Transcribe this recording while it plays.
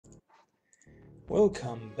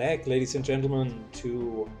Welcome back, ladies and gentlemen,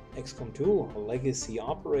 to XCOM2 Legacy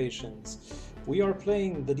Operations. We are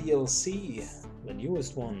playing the DLC, the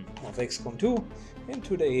newest one of XCOM2, and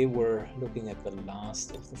today we're looking at the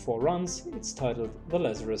last of the 4 runs. It's titled the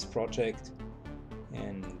LAZARUS Project,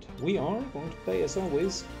 and we are going to play, as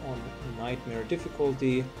always, on Nightmare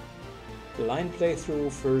difficulty. Blind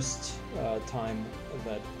playthrough, first time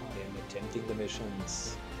that I am attempting the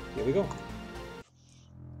missions. Here we go.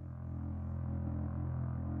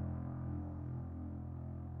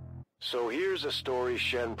 So here's a story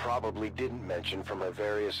Shen probably didn't mention from her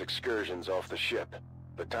various excursions off the ship.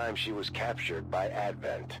 The time she was captured by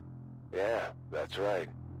Advent. Yeah, that's right.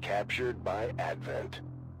 Captured by Advent.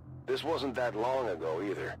 This wasn't that long ago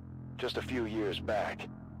either. Just a few years back.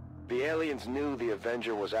 The aliens knew the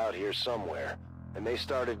Avenger was out here somewhere, and they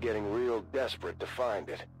started getting real desperate to find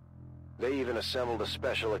it. They even assembled a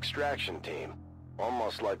special extraction team,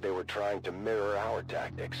 almost like they were trying to mirror our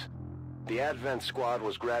tactics. The Advent squad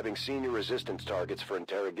was grabbing senior resistance targets for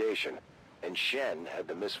interrogation, and Shen had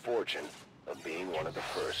the misfortune of being one of the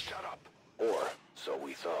first. Shut up. Or, so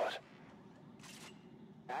we thought.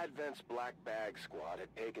 Advent's Black Bag squad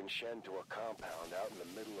had taken Shen to a compound out in the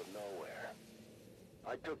middle of nowhere.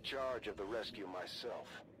 I took charge of the rescue myself.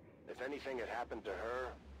 If anything had happened to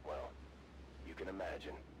her, well, you can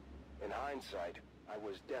imagine. In hindsight, I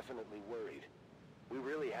was definitely worried. We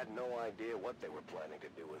really had no idea what they were planning to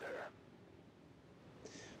do with her.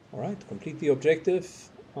 Alright, complete the objective.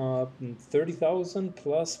 30,000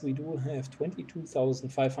 plus we do have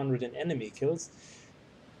 22,500 in enemy kills.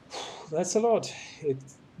 That's a lot.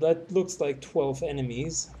 That looks like 12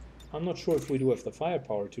 enemies. I'm not sure if we do have the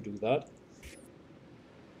firepower to do that.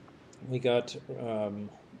 We got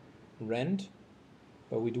Rend,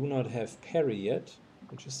 but we do not have parry yet.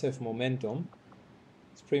 We just have momentum.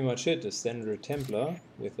 That's pretty much it. A standard Templar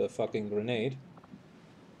with a fucking grenade.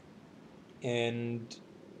 And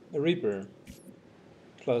a Reaper,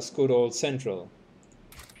 plus good old Central.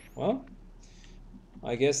 Well,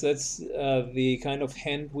 I guess that's the kind of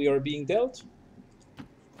hand we are being dealt.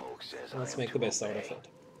 Let's make the best out of it.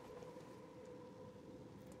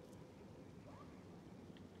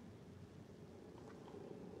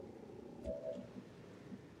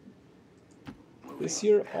 This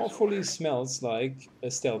here awfully smells like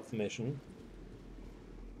a stealth mission.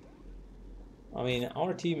 I mean,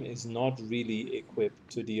 our team is not really equipped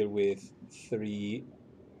to deal with three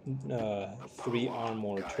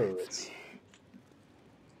armor turrets.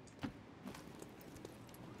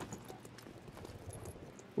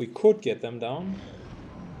 We could get them down,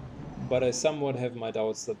 but I somewhat have my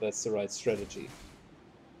doubts that that's the right strategy.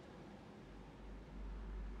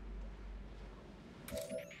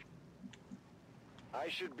 I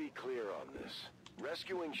should be clear on this.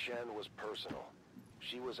 Rescuing Shen was personal.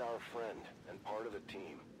 She was our friend and part of the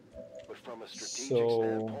team. But from a strategic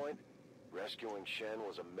standpoint, rescuing Shen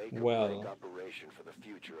was a make-or-break operation for the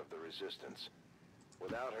future of the Resistance.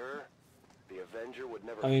 Without her, the Avenger would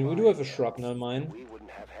never. I mean, we do have a shrapnel mine. We wouldn't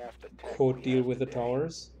have half the tech could deal with the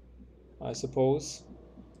towers, I suppose.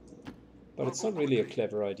 But it's not really a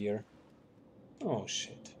clever idea. Oh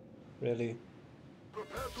shit. Really?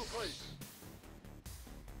 Prepare to fight.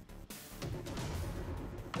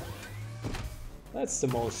 That's the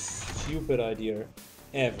most stupid idea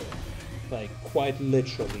ever. Like, quite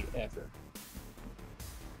literally ever.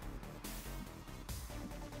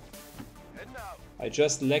 I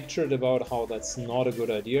just lectured about how that's not a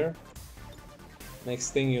good idea.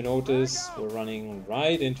 Next thing you notice, we're running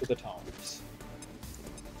right into the towers.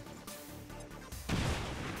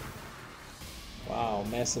 Wow,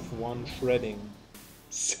 massive one shredding.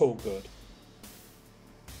 So good.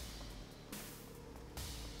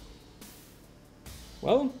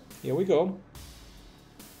 Well, here we go.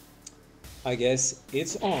 I guess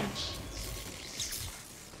it's on.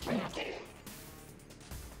 The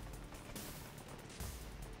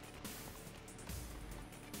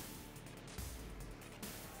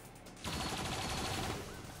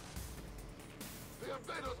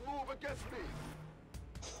invaders move against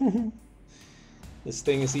me. This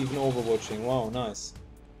thing is even overwatching. Wow, nice.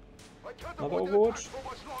 Another Overwatch?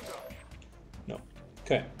 No.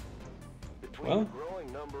 Okay. Between the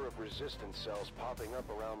growing number of resistance cells popping up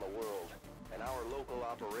around the world and our local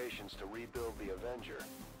operations to rebuild the Avenger,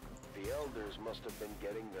 the Elders must have been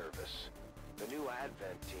getting nervous. The new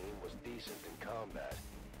Advent team was decent in combat,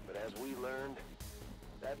 but as we learned,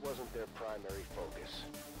 that wasn't their primary focus.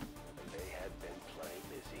 And they had been plenty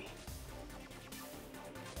busy.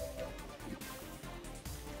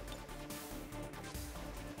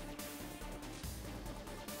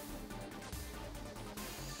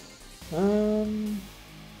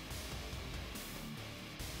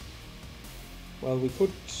 Well, we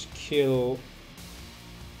could kill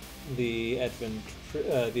the Advent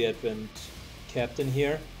captain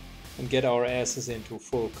here and get our asses into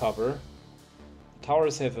full cover. The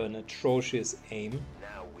towers have an atrocious aim.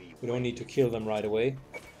 We don't need to kill them right away.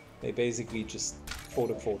 They basically just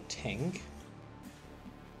quote-unquote tank.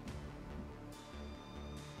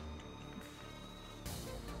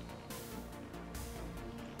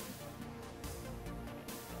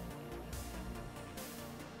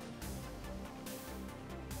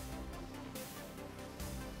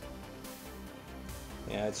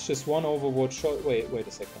 Yeah, it's just one overwatch shot. Wait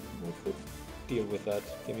a second. We could deal with that.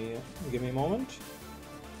 Give me a moment.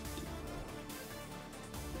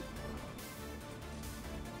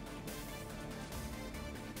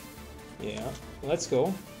 Yeah, let's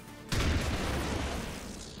go.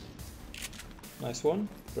 Nice one.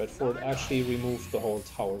 Bradford actually removed the whole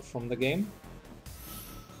tower from the game.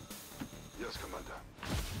 Yes, Commander.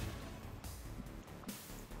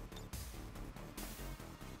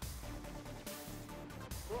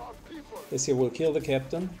 This here will kill the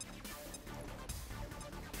captain.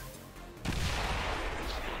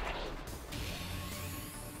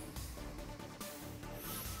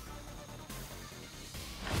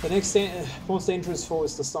 The next most dangerous foe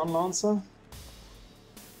is the Stun Lancer.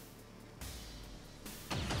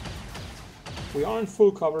 We are in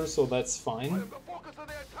full cover, so that's fine.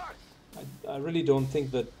 I really don't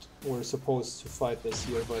think that we're supposed to fight this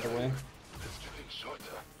here, by the way.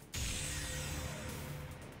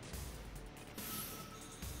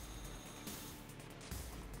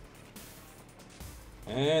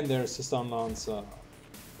 And there's the Stun Lancer.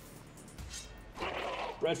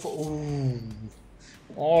 Bradford. Ooh,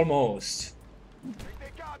 almost.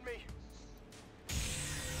 They got me.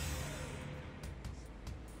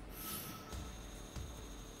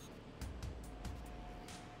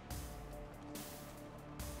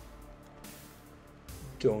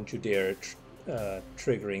 Don't you dare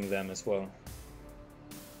triggering them as well.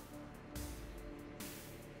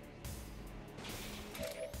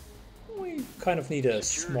 We kind of need a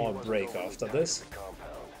small break after this.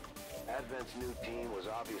 Advent's new team was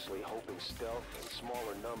obviously hoping stealth and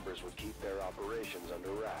smaller numbers would keep their operations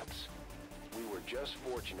under wraps. We were just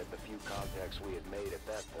fortunate the few contacts we had made at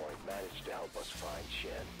that point managed to help us find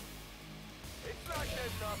Shen. It's not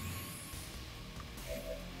enough.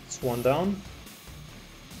 It's one down.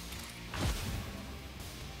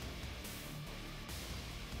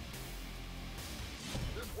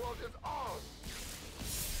 This world is ours.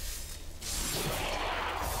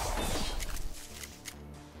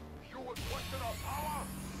 You would question our power?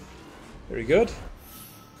 Very good.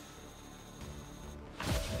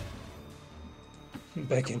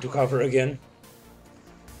 Back into cover again.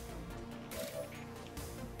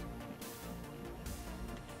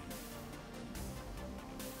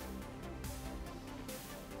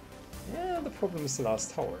 Yeah, the problem is the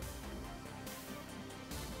last tower.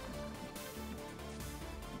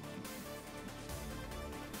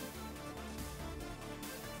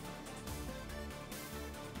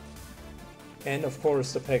 And of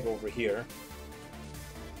course the peg over here.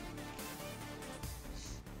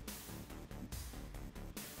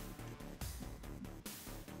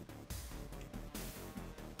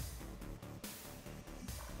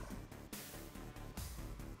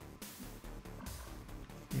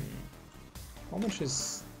 How much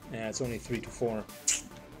is... yeah, it's only 3 to 4.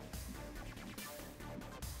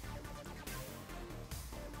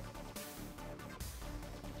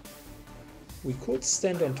 We could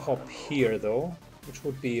stand on top here though, which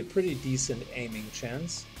would be a pretty decent aiming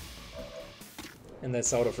chance. And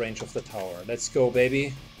that's out of range of the tower. Let's go,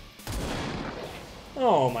 baby.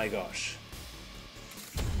 Oh my gosh.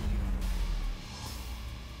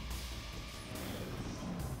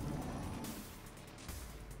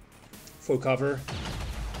 Full cover.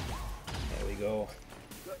 There we go.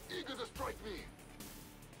 They're eager to strike me.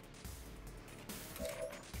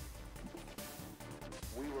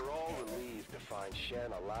 We were all relieved to find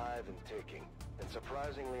Shen alive and ticking. And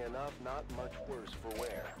surprisingly enough, not much worse for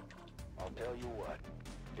wear. I'll tell you what,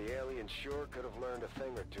 the alien sure could have learned a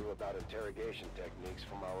thing or two about interrogation techniques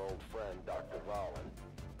from our old friend, Dr. Valen.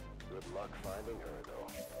 Good luck finding her, though.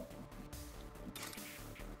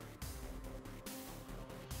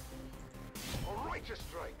 A righteous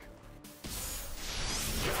strike!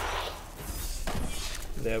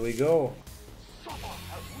 There we go. Suffer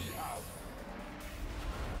as we have!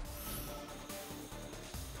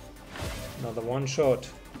 Another one shot.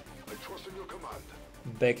 I trust in your command.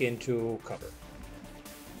 Back into cover.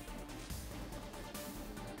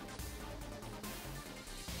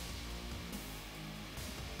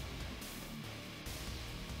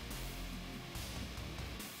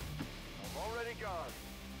 I'm already Take on.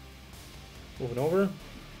 Moving over.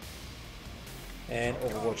 And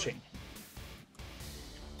overwatching.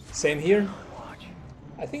 Same here.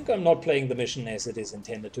 I think I'm not playing the mission as it is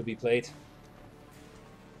intended to be played.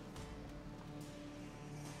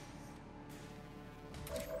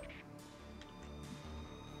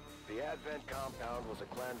 The Advent compound was a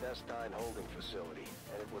clandestine holding facility,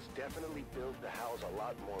 and it was definitely built to house a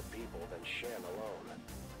lot more people than Shen alone.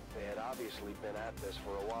 They had obviously been at this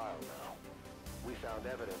for a while now. We found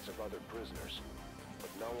evidence of other prisoners, but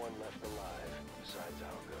no one left alive besides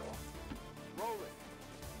our girl. Rolling.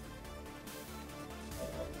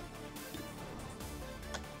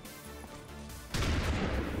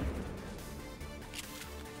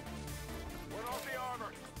 Put off the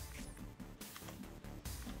armor.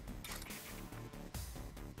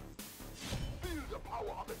 Feel the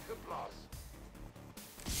power of the Templars.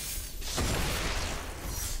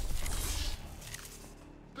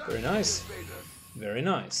 Very nice. Very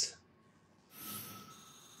nice.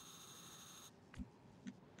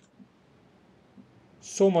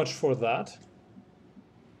 So much for that.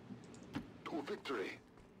 To victory.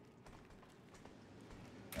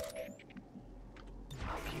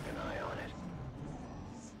 I'll keep an eye on it.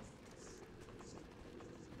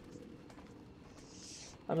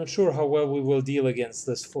 I'm not sure how well we will deal against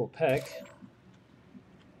this full pack.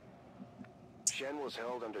 Shen was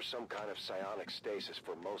held under some kind of psionic stasis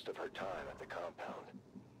for most of her time at the compound.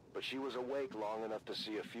 But she was awake long enough to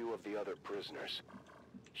see a few of the other prisoners.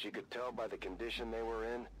 She could tell by the condition they were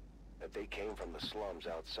in that they came from the slums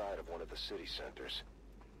outside of one of the city centers.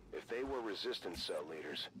 If they were resistance cell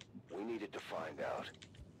leaders, we needed to find out.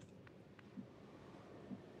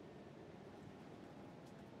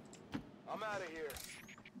 I'm out of here.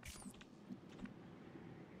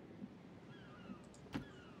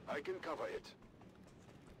 I can cover it.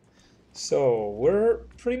 So, we're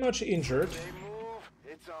pretty much injured. They move,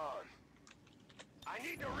 it's on. I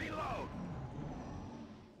need to reload.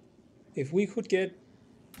 If we could get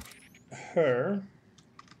her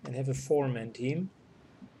and have a four-man team,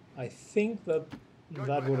 I think that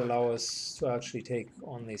that would allow us to actually take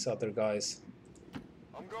on these other guys.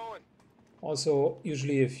 I'm going. Also,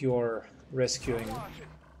 usually if you're rescuing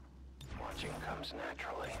Watching comes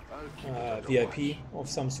naturally. VIP of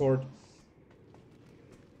some sort,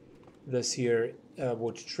 this here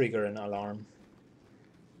would trigger an alarm.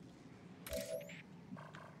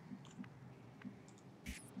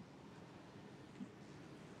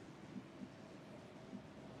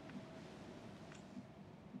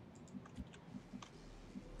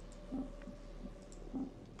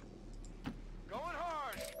 Going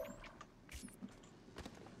hard.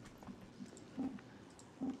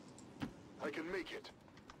 I can make it.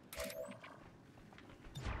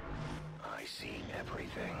 I see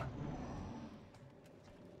everything.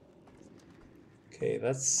 Okay,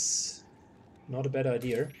 that's not a bad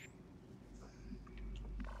idea.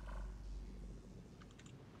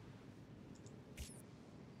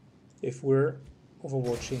 If we're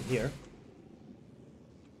overwatching here.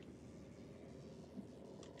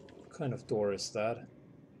 What kind of door is that?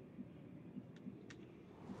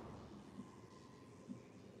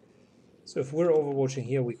 So if we're overwatching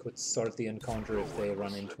here, we could start the encounter if they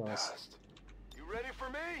run into us. You ready for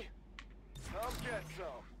me? Come get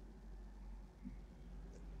some.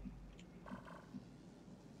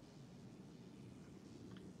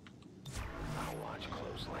 I'll watch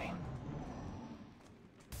closely.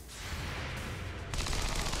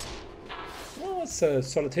 Well, it's a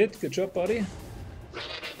solid hit. Good job, buddy.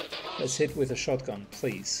 Let's hit with a shotgun,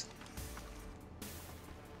 please.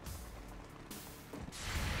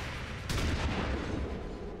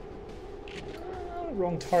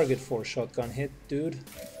 Wrong target for a shotgun hit, dude.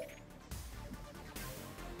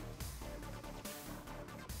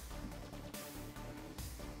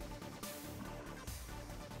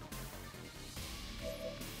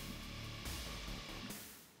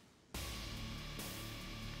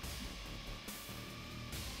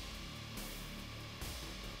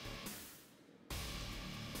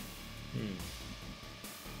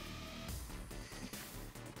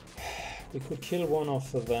 We could kill one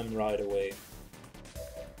of them right away.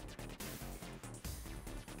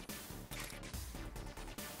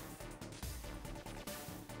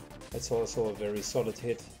 That's also a very solid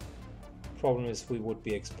hit. Problem is we would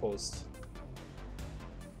be exposed.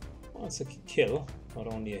 Well, it's a kill, not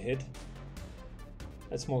only a hit.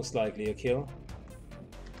 That's most likely a kill.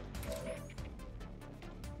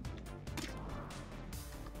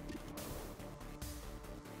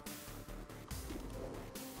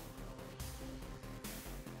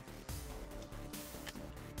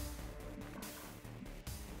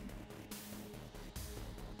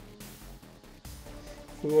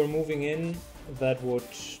 If we were moving in, that would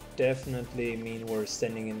definitely mean we're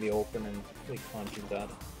standing in the open, and we can't do that.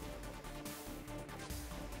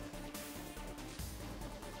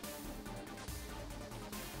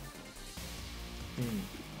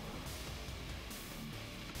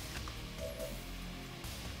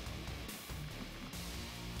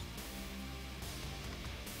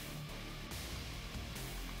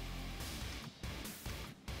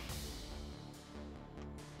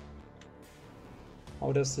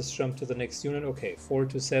 How does this jump to the next unit? Okay, 4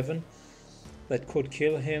 to 7. That could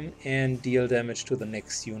kill him and deal damage to the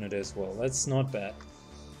next unit as well. That's not bad.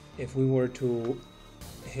 If we were to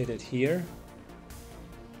hit it here.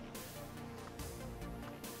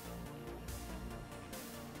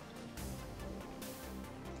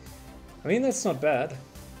 I mean, that's not bad.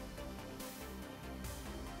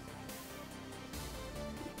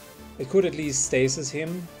 It could at least stasis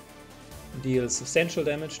him, deal substantial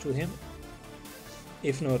damage to him.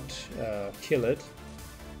 If not, kill it.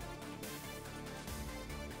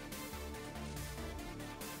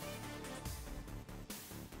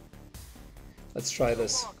 Let's try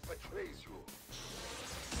this.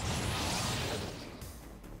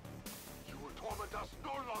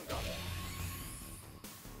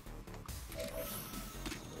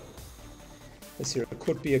 This here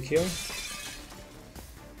could be a kill.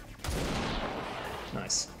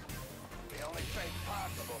 Nice. The only fate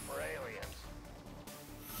possible for aliens.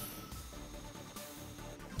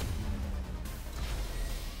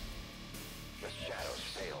 The shadows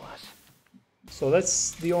fail us. So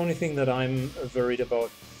that's the only thing that I'm worried about.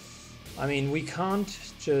 I mean, we can't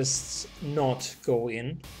just not go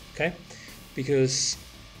in, okay? Because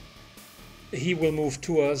he will move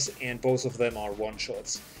to us and both of them are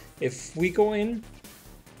one-shots. If we go in,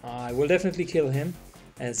 I will definitely kill him,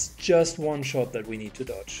 and it's just one shot that we need to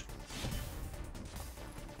dodge.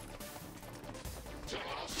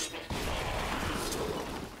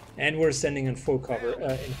 And we're standing in full cover,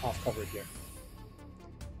 in half cover here.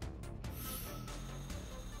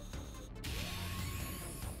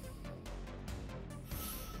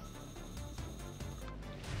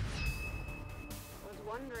 I was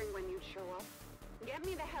wondering when you'd show up. Get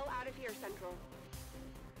me the hell out of here, Central.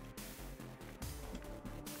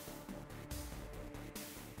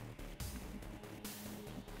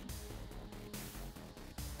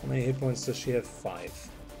 How many hit points does she have? 5.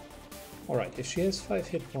 Alright, if she has 5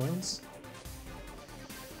 hit points...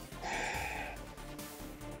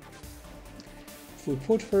 If we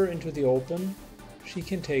put her into the open, she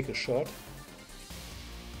can take a shot.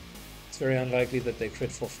 It's very unlikely that they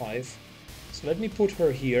crit for 5. So let me put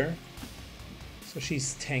her here. So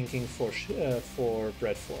she's tanking for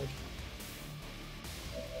Bradford.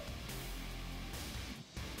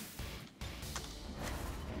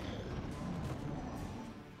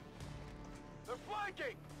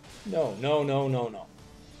 No, no, no, no, no.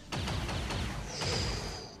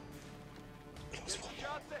 Close one.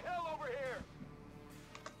 Shots to hell over here.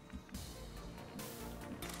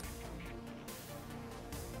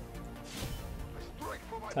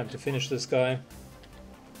 Time to finish this guy.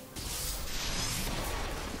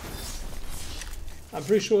 I'm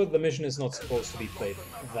pretty sure the mission is not supposed to be played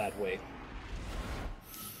that way.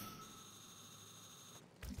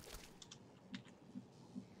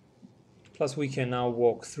 Plus we can now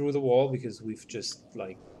walk through the wall because we've just,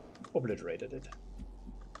 like, obliterated it.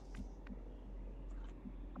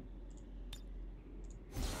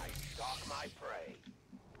 I stalk my prey.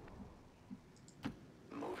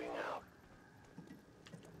 Moving out.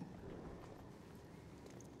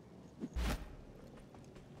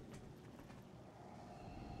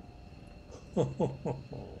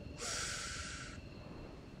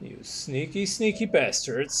 You sneaky, sneaky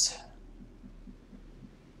bastards.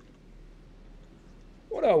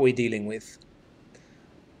 What are we dealing with?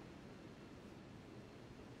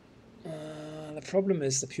 The problem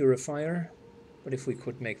is the purifier, but if we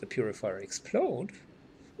could make the purifier explode,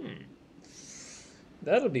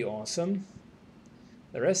 that'll be awesome.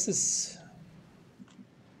 The rest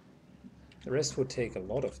would take a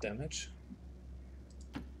lot of damage.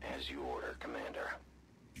 As you order, Commander.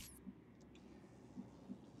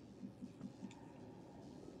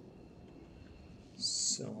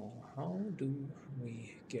 So how do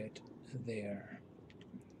we get there?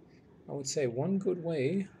 I would say one good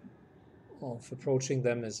way of approaching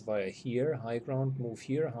them is via here, high ground, move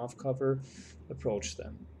here, half cover, approach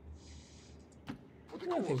them.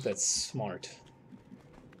 I think that's smart.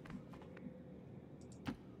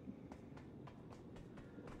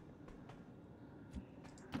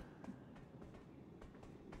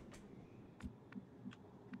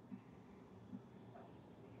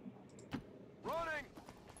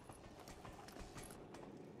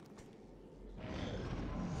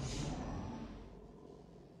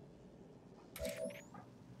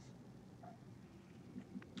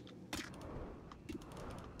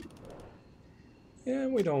 Yeah,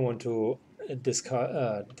 we don't want to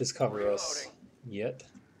discover us yet.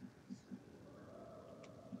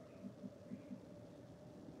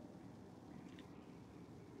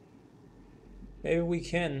 Maybe we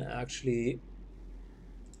can actually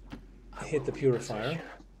hit the purifier.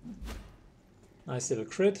 Nice little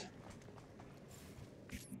crit.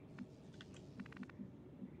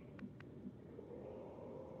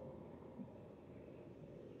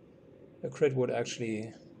 A crit would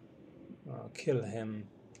actually kill him,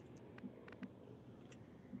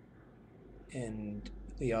 and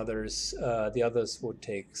the others would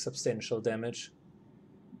take substantial damage.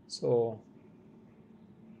 So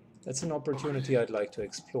that's an opportunity I'd like to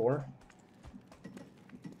explore.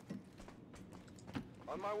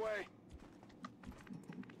 On my way.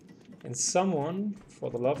 And someone,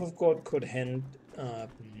 for the love of God, could hand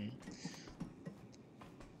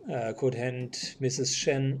Mrs.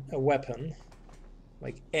 Shen a weapon,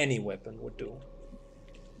 like any weapon would do.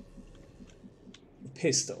 A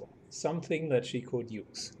pistol, something that she could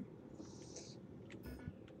use.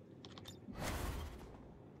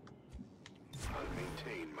 I'll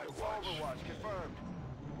maintain my watch. Overwatch confirmed.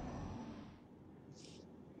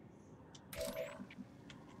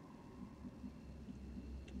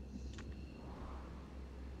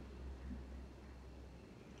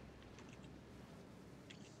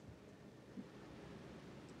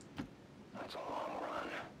 That's a long run.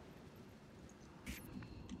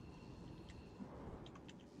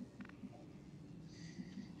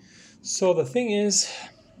 So the thing is,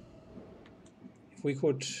 if we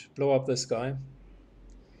could blow up this guy,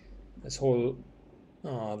 this whole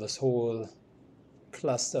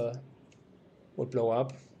cluster would blow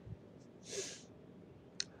up,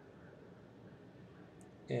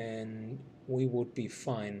 and we would be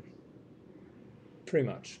fine, pretty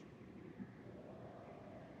much.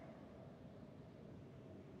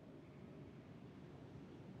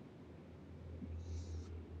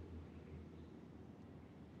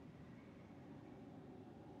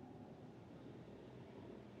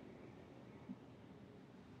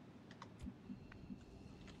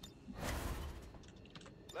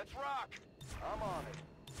 Let's rock! I'm on it.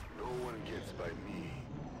 No one gets by me.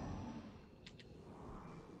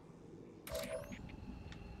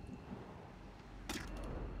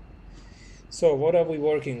 So what are we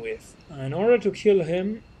working with? In order to kill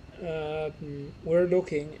him, we're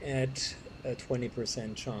looking at a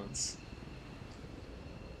 20% chance.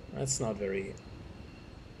 That's not very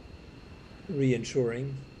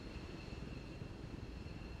reassuring.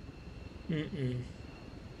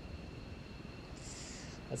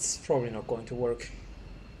 That's probably not going to work.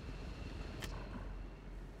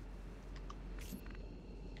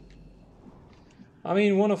 I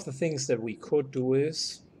mean, one of the things that we could do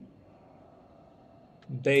is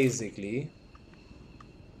basically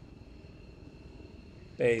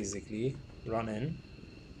run in,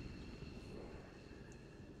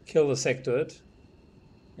 kill the sectoid,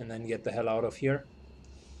 and then get the hell out of here.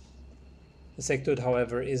 The sectoid,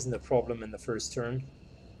 however, isn't a problem in the first turn.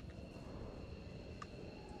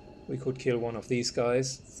 We could kill one of these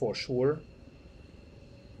guys for sure,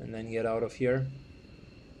 and then get out of here.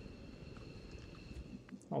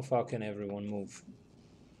 How far can everyone move?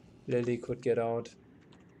 Lily could get out.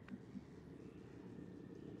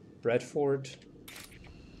 Bradford.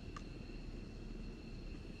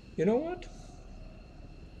 You know what?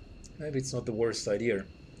 Maybe it's not the worst idea.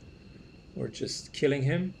 We're just killing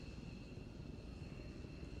him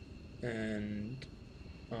and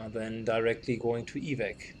then directly going to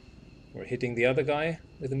evac. We're hitting the other guy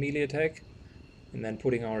with a melee attack and then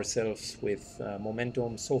putting ourselves with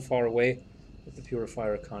momentum so far away that the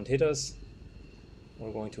purifier can't hit us.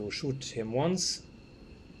 We're going to shoot him once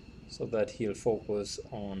so that he'll focus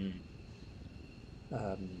on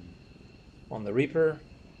the Reaper.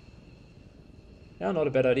 Yeah, not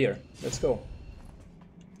a bad idea. Let's go.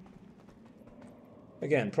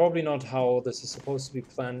 Again, probably not how this is supposed to be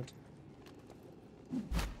planned.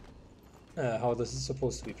 How this is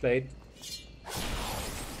supposed to be played.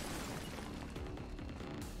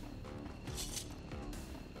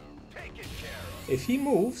 If he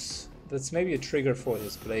moves, that's maybe a trigger for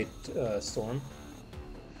his blade storm.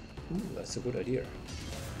 Ooh, that's a good idea.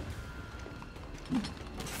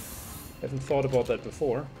 Haven't thought about that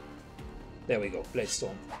before. There we go, blade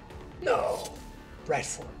storm. No!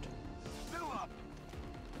 Bradford.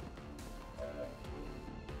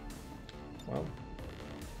 Well,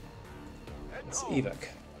 it's evac.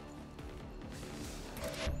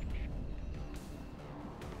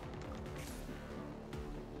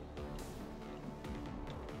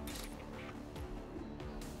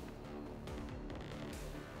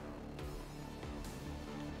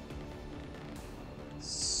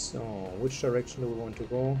 So, which direction do we want to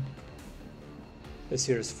go? This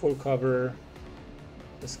here is full cover.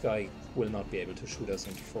 This guy will not be able to shoot us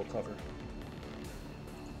into full cover.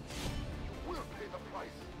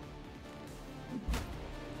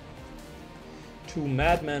 Two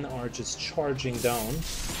madmen are just charging down.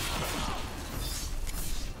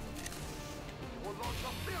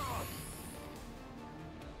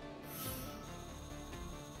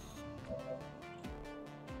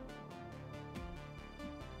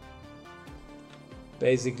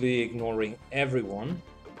 Basically ignoring everyone.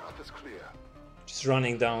 The path is clear. Just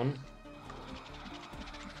running down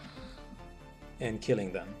and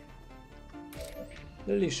killing them.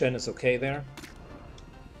 Lily Shen is okay there.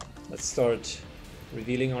 Let's start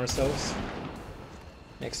revealing ourselves.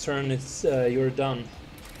 Next turn it's you're done.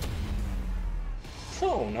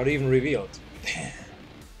 Oh, not even revealed.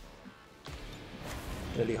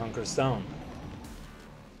 Lily hunkers down.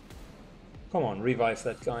 Come on, revive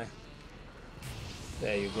that guy.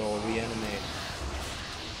 There you go, reanimate.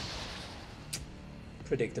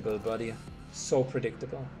 Predictable, buddy. So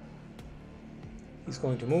predictable. He's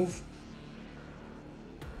going to move.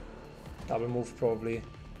 Double move probably.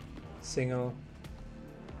 Single.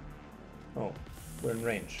 Oh, we're in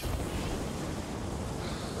range.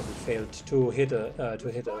 But he failed to hit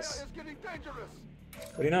us.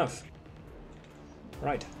 Good enough.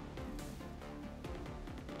 Right.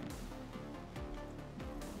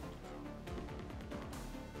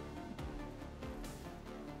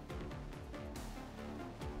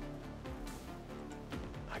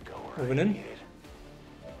 Moving in.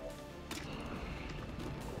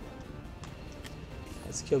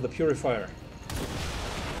 Let's kill the purifier.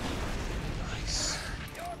 Nice.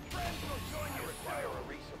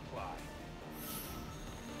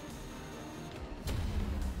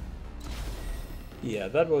 Yeah,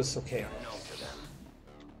 that was okay.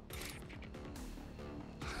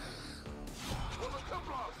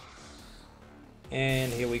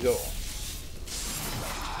 And here we go.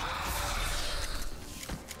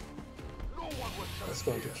 That's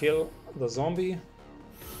going to kill the zombie.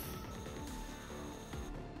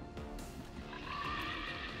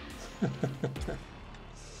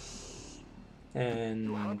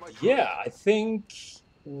 And yeah, I think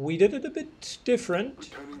we did it a bit different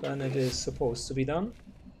than it is supposed to be done.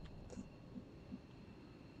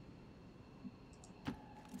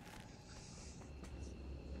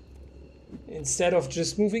 Instead of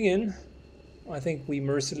just moving in, I think we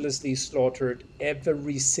mercilessly slaughtered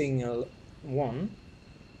every single one.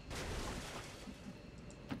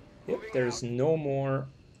 Yep, there's no more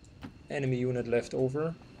enemy unit left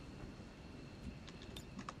over.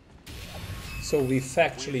 So we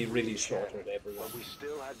factually really slaughtered everyone. But we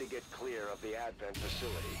still had to get clear of the Advent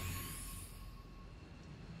facility.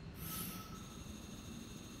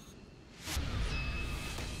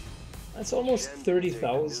 That's almost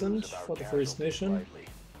 30,000 for the first mission.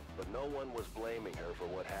 But no one was blaming her for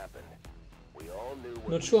what happened. We all knew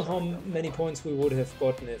what Not sure how many points we would have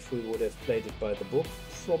gotten if we would have played it by the book.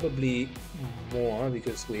 Probably more,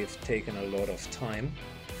 because we've taken a lot of time.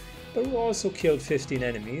 But we also killed 15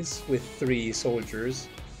 enemies with 3 soldiers.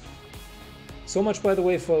 So much, by the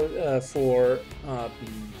way, for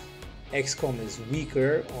XCOM is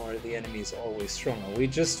weaker, or the enemy is always stronger. We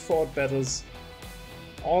just fought battles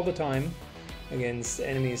all the time against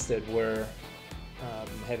enemies that were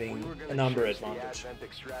having a number advantage. The Advent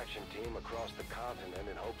extraction team across the continent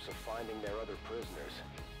in hopes of finding their other prisoners.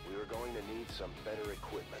 We were going to need some better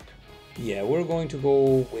equipment. Yeah, we're going to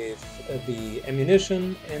go with the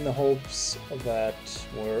ammunition in the hopes that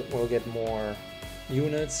we'll get more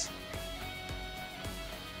units.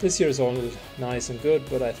 This year is all nice and good,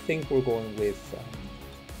 but I think we're going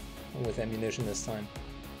with ammunition this time.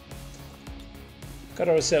 Got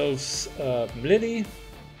ourselves Lily.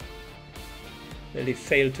 Lily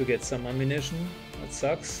failed to get some ammunition. That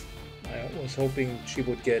sucks. I was hoping she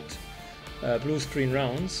would get blue screen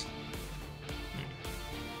rounds.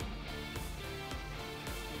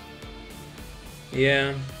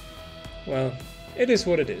 Yeah, well, it is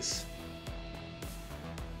what it is.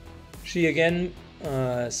 She again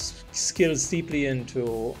skills deeply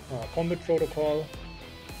into combat protocol,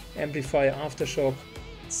 amplify aftershock.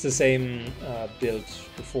 It's the same build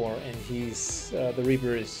before, and he's the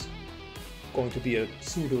Reaper is going to be a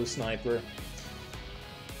pseudo sniper.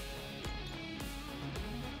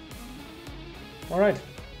 All right,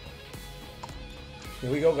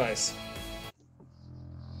 here we go, guys.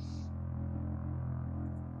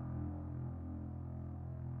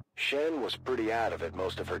 Shen was pretty out of it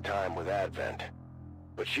most of her time with Advent,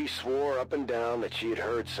 but she swore up and down that she had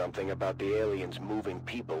heard something about the aliens moving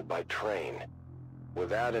people by train. With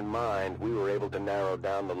that in mind, we were able to narrow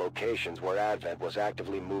down the locations where Advent was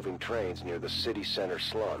actively moving trains near the city center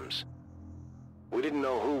slums. We didn't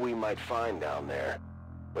know who we might find down there,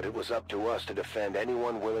 but it was up to us to defend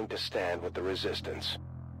anyone willing to stand with the Resistance.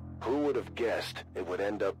 Who would have guessed it would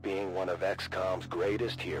end up being one of XCOM's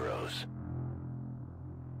greatest heroes?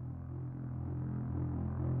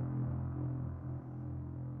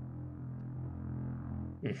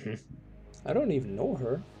 I don't even know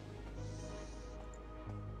her.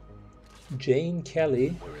 Jane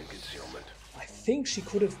Kelly. We're in concealment. I think she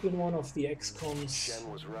could have been one of the XCOMs. Shen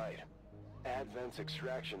was right. Advent's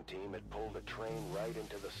extraction team had pulled a train right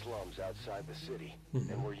into the slums outside the city,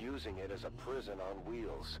 and were using it as a prison on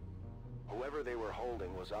wheels. Whoever they were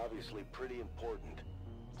holding was obviously pretty important,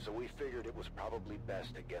 so we figured it was probably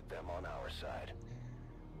best to get them on our side.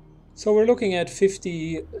 So we're looking at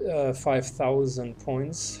 55,000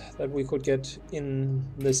 points that we could get in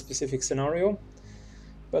this specific scenario.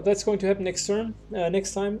 But that's going to happen next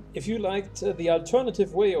next time. If you liked the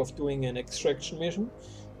alternative way of doing an extraction mission,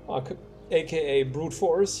 aka brute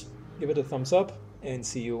force, give it a thumbs up and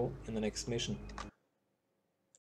see you in the next mission.